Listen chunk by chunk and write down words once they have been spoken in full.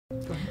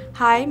Go ahead.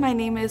 Hi, my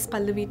name is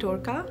Pallavi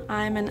Torka.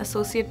 I'm an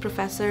associate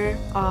professor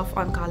of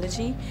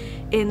oncology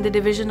in the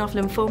Division of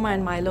Lymphoma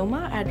and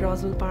Myeloma at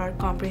Roswell Park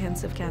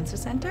Comprehensive Cancer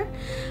Center.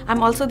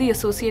 I'm also the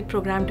associate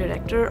program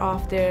director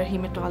of their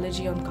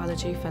Hematology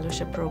Oncology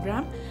Fellowship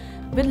Program.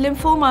 With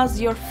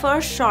lymphomas, your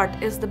first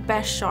shot is the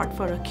best shot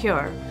for a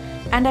cure.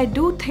 And I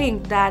do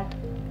think that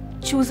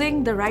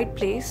choosing the right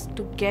place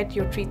to get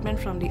your treatment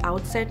from the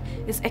outset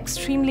is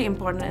extremely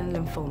important in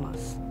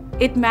lymphomas.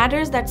 It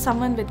matters that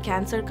someone with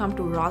cancer come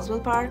to Roswell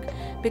Park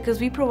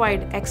because we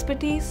provide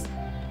expertise,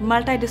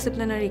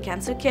 multidisciplinary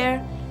cancer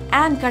care,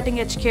 and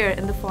cutting-edge care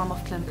in the form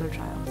of clinical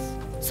trials.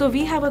 So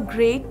we have a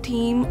great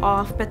team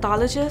of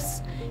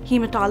pathologists,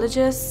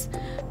 hematologists,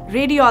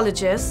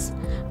 radiologists,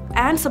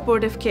 and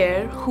supportive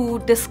care who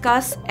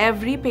discuss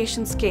every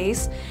patient's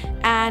case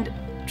and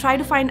try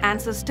to find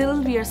answers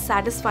till we are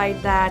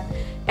satisfied that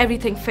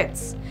everything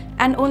fits.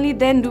 And only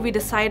then do we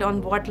decide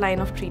on what line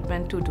of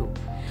treatment to do.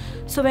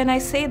 So when I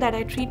say that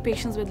I treat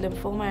patients with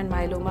lymphoma and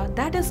myeloma,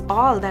 that is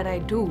all that I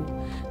do.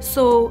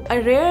 So a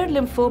rare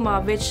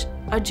lymphoma, which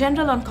a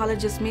general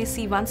oncologist may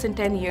see once in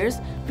 10 years,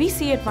 we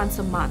see it once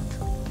a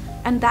month.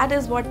 And that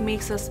is what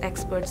makes us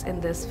experts in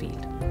this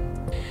field.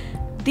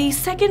 The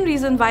second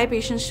reason why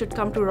patients should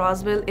come to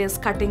Roswell is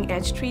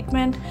cutting-edge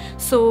treatment.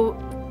 So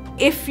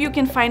if you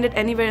can find it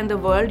anywhere in the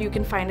world, you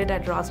can find it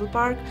at Roswell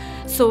Park.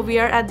 So we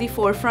are at the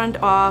forefront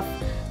of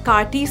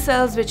CAR T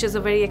cells, which is a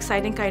very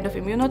exciting kind of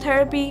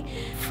immunotherapy.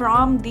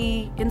 From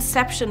the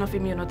inception of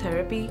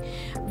immunotherapy,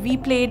 we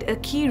played a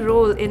key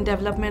role in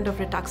development of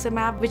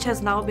rituximab, which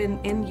has now been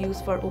in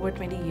use for over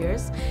 20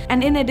 years.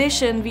 And in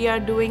addition, we are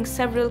doing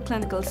several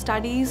clinical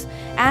studies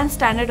and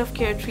standard of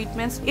care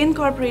treatments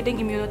incorporating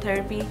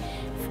immunotherapy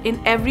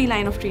in every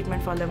line of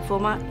treatment for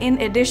lymphoma,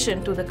 in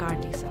addition to the CAR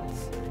T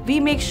cells. We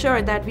make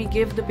sure that we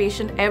give the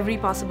patient every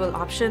possible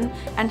option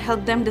and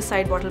help them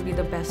decide what will be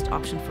the best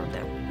option for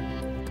them.